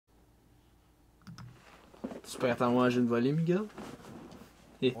Tu prêt à t'en manger une volée, Miguel?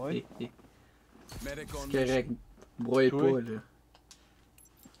 Ouais. C'est correct. Broye pas,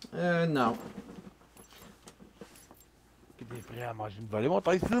 là. Non. T'es prêt à manger une volée, mon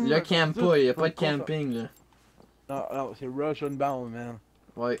Tyson? Là, camp pas, y'a pas de camping, là. Non, non, c'est Rush Unbound, man.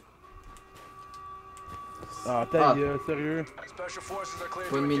 Ouais. Ah, ta gueule, sérieux?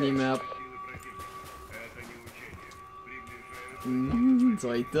 Pas de minimap. Ça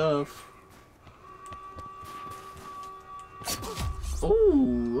va être tough.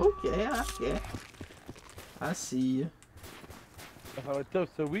 Oh, ok, ok. Ah si. Ça va être tough,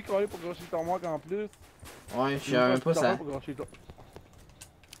 ça. Oui, qu'on va aller pour gâcher ton manque en plus. Ouais, je savais même pas ça.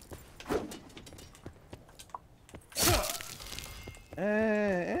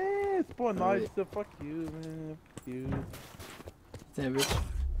 C'est pas nice, ça. Fuck you, man. Fuck you. Tiens, bitch.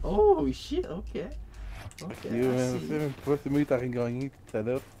 Oh shit, ok. Ok, fuck you, man. C'est moi qui t'as rien gagné, pis t'as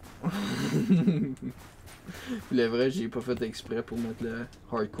là. Le vrai, j'ai pas fait exprès pour mettre le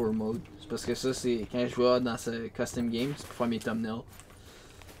hardcore mode. C'est parce que ça, c'est quand je vois dans ce custom game, c'est pour faire mes thumbnails.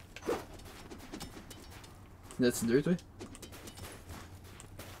 T'en as-tu deux, toi?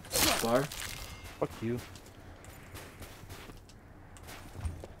 Super. Fuck you.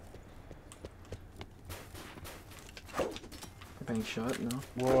 Pas un shot, non?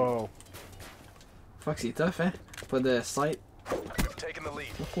 Wow. Fuck, c'est tough, hein? Pas de sight.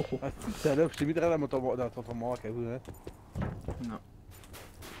 Ah, c'est là, je t'ai mis derrière dans ton tomahawk à vous, hein? Non.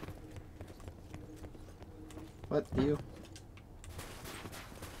 What, Theo?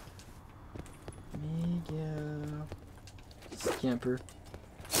 Miguel. Ski un peu.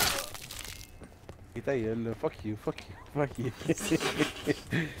 Et ta gueule, là. Fuck you, fuck you, fuck you.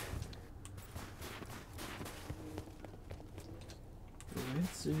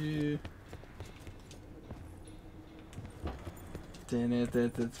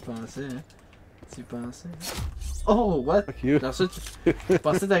 Tu pensais, hein? Tu pensais, hein? Oh, what? Fuck you. Dans ça, tu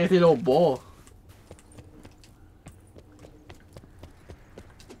pensais d'arrêter l'autre bord.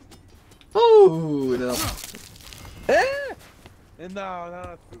 Oh! Non. Hein? Non,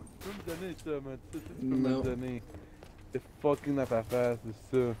 non, tu peux me donner ça, man. Tu peux me le donner. C'est fucking dans ta face,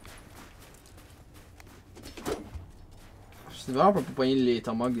 c'est ça. C'est vraiment pour poigner les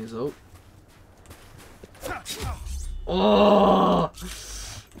tomahawks des autres. Oh!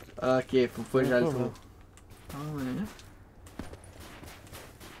 Ok, faut pas que j'aille trop. Ah ouais.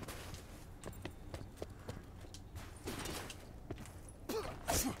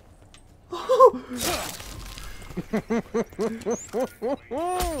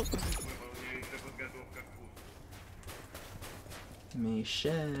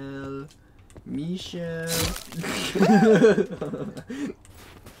 Michel. Michel.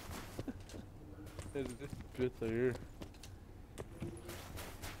 C'est stupide, sérieux.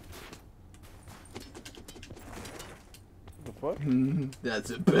 What the fuck? That's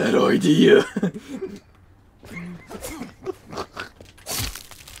a bad idea.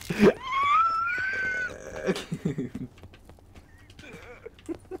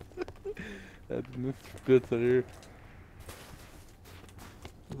 C'est stupide, sérieux.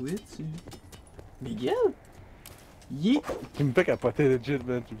 Où es-tu? Miguel? Yeah! Tu me fais capoter, legit,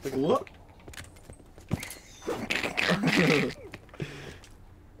 man. Tu me fais capoter.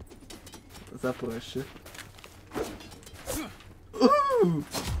 Ça s'approche. Ouh!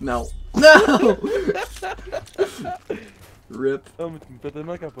 Non! Non! Rip. Oh, mais tu me fais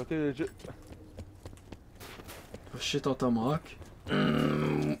tellement capoter, legit. Oh shit, ton tomahawk.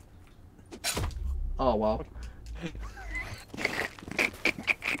 Oh wow.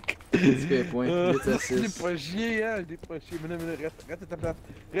 18 points, 8 à 6. Je l'ai pas chié, hein, je l'ai pas chié. Mais reste à ta place.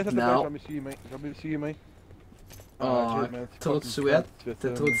 Reste à ta place, j'en me suis les mains. J'en me suis les mains. Oh, trop de sweat. T'as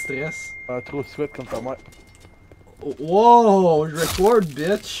trop de stress. Ah, trop de sweat comme ta mère. Wow, je record,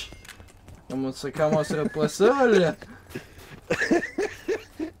 bitch. Comment ça commencerait pas ça, là?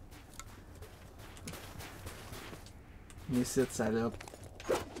 Mais c'est salope.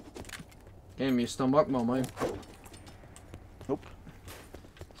 Ok, mais je tombe moi-même. Nope.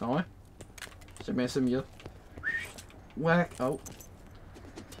 Ça va? C'est bien ça, Miguel. Ouais, oh.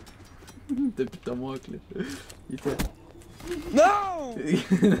 Depuis ton mock, là. Il était. Non!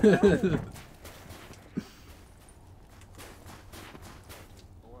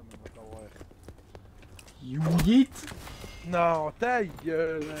 You yeet! Non, ta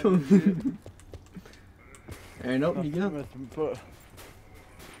gueule! Un autre, Miguel? Pas.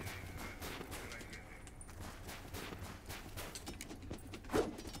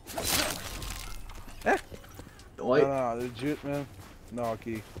 Hein? Ouais. Non, legit, man. Non, ok.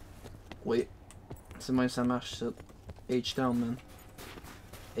 Oui. C'est même ça marche, ça. H-Town, man.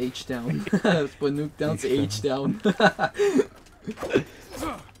 H-Town. C'est pas Nuketown, c'est H-Town.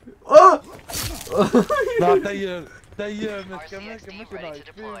 Oh! Non, ta gueule, mais comment c'est dans le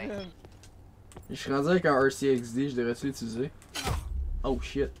film, man? Je suis rendu avec un RCXD, je devrais-tu l'utiliser? Oh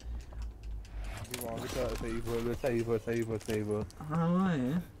shit. Bon, ça y va. Ah ouais,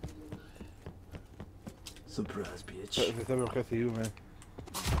 hein? Surprise, bitch. C'est ça à peu près, c'est où, man?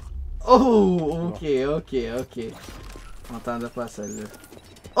 Oh! Ok. On m'entendait pas celle-là.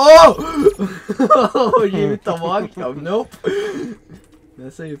 Oh! Oh! J'ai vu ton marque comme nope! Mais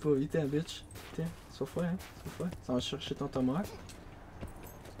ça, il est pas vite, hein, bitch. Tiens, sois froid, hein? Sois froid. Ça va chercher ton tomahawk.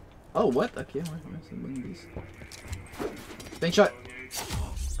 Oh, what? Ok, ouais, c'est une bonne idée ça. Pink shot!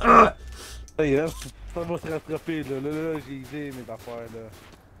 Ah! Ça y est, ça va se rattraper, là. Là, j'ai mes affaires, là.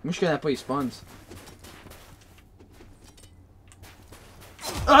 Moi, je connais pas les spawns.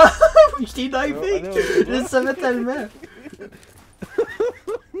 Ah! Je t'ai divé! Je le savais tellement!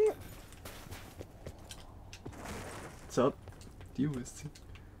 What's up? T'es où, est-ce que...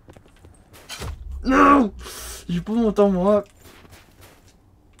 Non! J'ai pas mon tomahawk!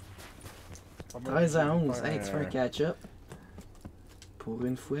 13 à 11. Hey, tu fais un catch-up? Pour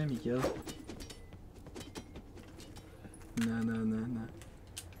une fois, Miguel. Non.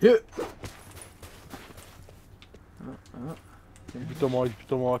 Yeah. J'ai plus ton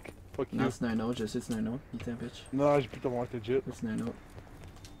marque. Fuck you. Non, c'est un autre, je sais que c'est un autre. Il était un bitch. Non, j'ai plus ton marque, legit. C'est un autre.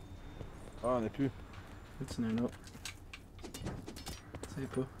 Ah, on a plus. C'est un autre. Je sais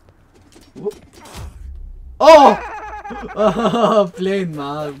pas. Oh! Oh! Oh! Plein de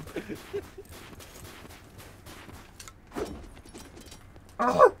merde.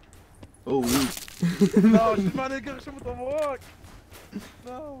 Oh oui. Non, je m'en ai gâché pour ton marque.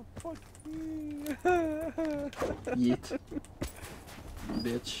 Non, fuck you. Yeet.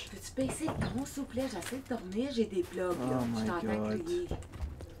 Bitch. Peux-tu baisser le ton, s'il vous plaît? J'essaie de dormir, j'ai des blogs. Oh my Je t'entends God. crier.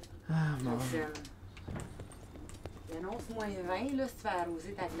 Ah, mon. Il annonce moins 20 là, si tu fais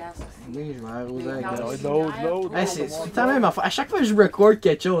arroser ta glace aussi. Oui, je vais arroser la glace. L'autre. Hey, c'est tout le temps la même affaire. À chaque fois que je record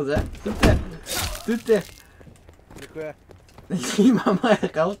quelque chose, hein. Tout le temps. C'est quoi? Si ma mère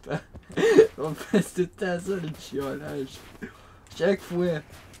rentre, on fait tout le temps ça, le chiolage. Chaque fois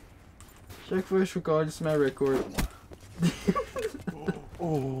je suis calé sur ma record.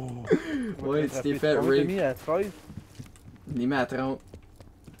 Oh! Ouais, tu t'es fait rape. rape. Mis à 13? Il est mis à 30.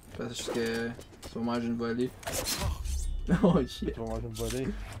 Parce que tu vas manger une volée. Oh shit. Tu vas manger une volée.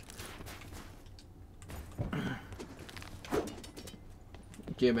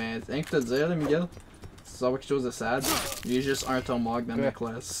 Ok, ben, rien que te dire, là, Miguel. Si tu sors quelque chose de sad, j'ai juste un tomahawk dans ma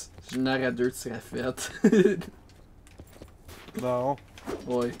classe. Si j'en aurais deux, tu serais faite. Non.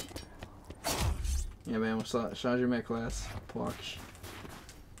 Ouais. Et ben, on va changer ma classe. Poch.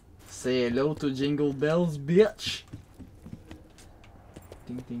 Say hello to Jingle Bells, bitch!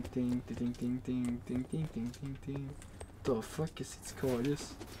 Ting ting ting ting ting ting ting ting ting ting ting. The fuck, qu'est-ce que tu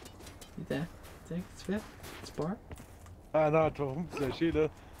calisses? Tiens, qu'est-ce que tu fais? Tu pars? Ah non, tu vas me flasher là.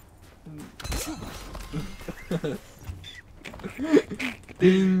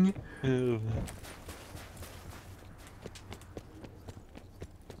 Ding!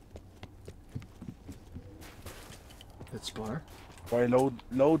 Tu pars? Ouais,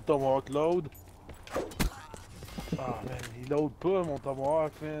 load tomahawk, load. Ah man, il load pas mon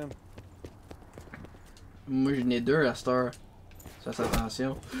tomahawk, man. Moi j'en ai deux à cette heure. Ça fait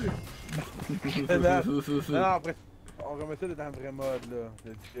attention. Non, après, on remet ça dans le vrai mode là.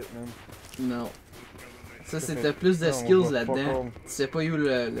 C'est shit, man. Non. Ça c'était plus de skills là-dedans. Tu sais pas où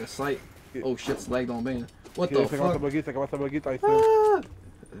le site. Oh shit, c'est lag donc bien là. What the fuck? Ça commence à bugger, Tyson. Ah!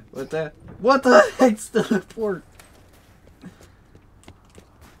 What the heck, c'est le port?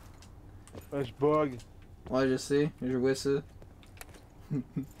 Ouais, je bug. Ouais, je sais, je vois ça.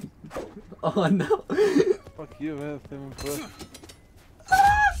 Oh non! Fuck you, man, c'était même pas.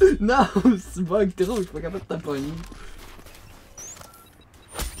 Non, c'est bug trop, je suis pas capable de t'apogner.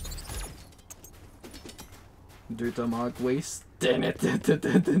 Deux tomahawk waste. What the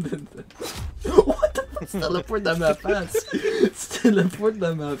fuck? C'était le port dans ma face! C'était le port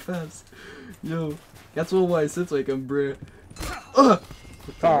dans ma face! Yo, quand tu vas voir ça, tu vas être comme bruh. Oh!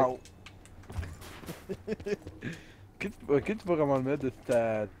 Oh! Ok, tu peux vraiment le mettre de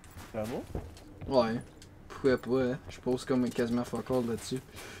ta panneau? Ouais. Pourquoi pas, hein? Je pose comme quasiment fuck all là-dessus.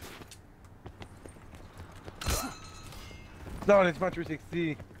 Non, laisse-moi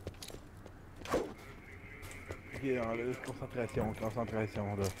 360! Ok, non, là,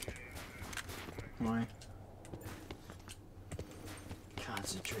 concentration, là. Ouais.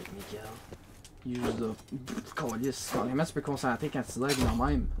 Concentrate, Miguel. Use the... Calice, carrément tu peux concentrer quand tu lèves de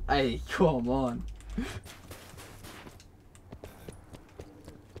même. Hey, come on!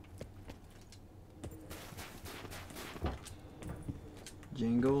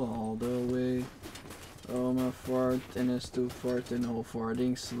 Jingle all the way. Oh my fart and it's too fart and whole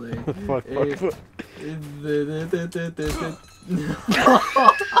farting sleigh. Fuck.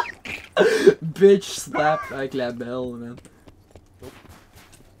 Bitch slap avec la belle, man.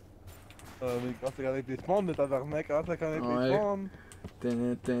 Mais quand c'est avec des spawns, le tabarnak, quand c'est avec des spawns.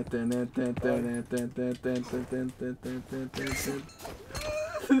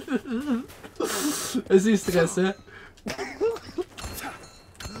 C'est stressant.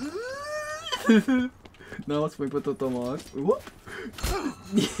 Non, tu peux pas ton tomahawk. Whoop!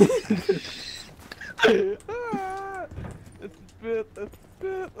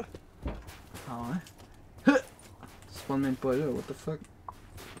 Ah ouais? Tu spawns même pas là, what the fuck?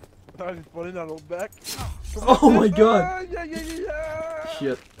 Ah, j'ai spawné dans l'autre bac. Oh my god! Yeah.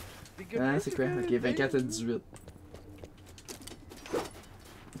 Shit. Ah, c'est quoi? Ok, 24 à 18.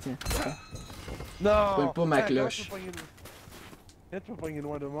 Tiens. Non! Pogne pas ma cloche. Tu peux pogner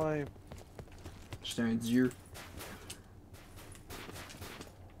loin de même. J'étais un dieu.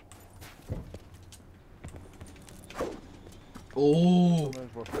 Oh!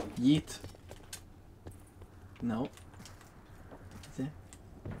 Yeet. Non. Tiens.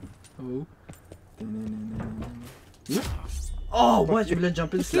 Oh. Oh, ouais, je voulais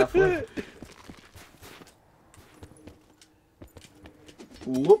jumper sur la fois.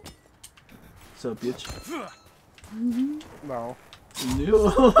 Whoop. Ça, bitch. Non.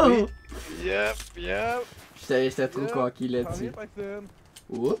 No. Yep. J'étais trop cocky là-dessus.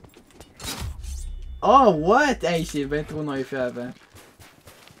 Whoop. Oh, what? Hey, c'est bien trop nerfé avant.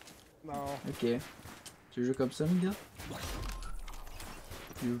 Non. Ok. Tu joues comme ça, Miguel?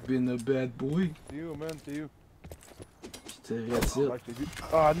 You've been a bad boy. C'est où, man? C'est où? J'étais rétite.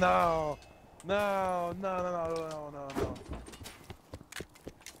 Oh non! Non.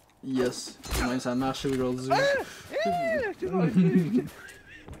 Yes. Comment ça marche aujourd'hui?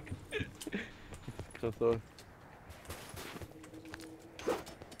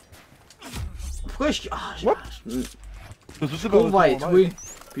 Pourquoi je... Ah, je cours vers toi,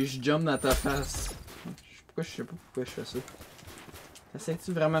 puis je jump dans ta face. Je sais pas pourquoi je fais ça.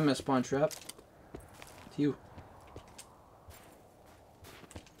 Essaies-tu vraiment de me spawn trap? T'es où?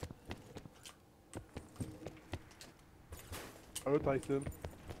 Oh, Tyson.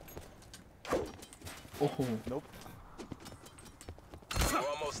 Oh. Nope. We're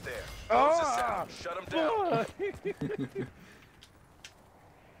almost there. Ah! Shut him down.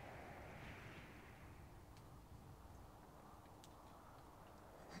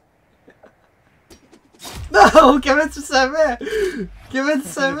 Non! Comment tu savais? Comment tu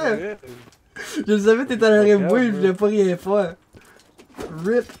savais? Je le savais, t'étais dans le moi, je voulais pas rien faire.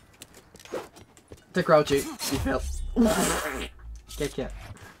 Rip. T'as crouché. C'est fait. Caca.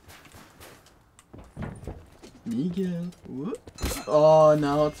 Miguel. Whoop. Oh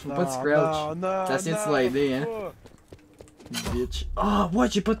non, tu peux pas te crouch. T'as essayé de slider, hein? Bitch. Oh, ouais,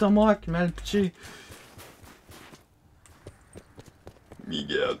 j'ai pas ton marque, mal pitché.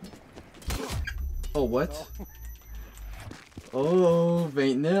 Miguel. Oh, what? Oh,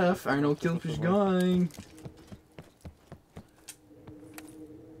 29. Un autre kill puis je gagne.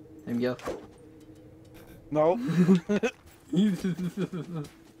 Hey, Miguel. Non.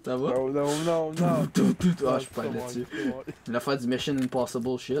 Ça va? Non. Ah, je suis pas là-dessus. Il va faire du Mission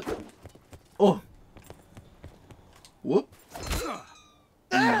Impossible shit. Oh! Whoop!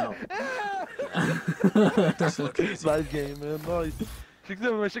 Non. Bad game, man. Nice. Check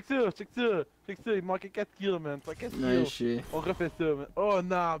ça. Il manquait 4 kills, man. Pas 4 kills. Nice shit. On refait ça, man. Oh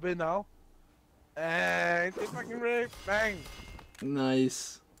non, ben non. Hey, t'es fucking rick. Bang.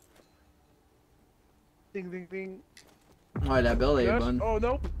 Nice. Ding. Ouais, la belle est bonne. Oh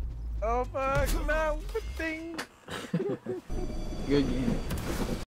no. Oh fuck, no. Ding. Good game.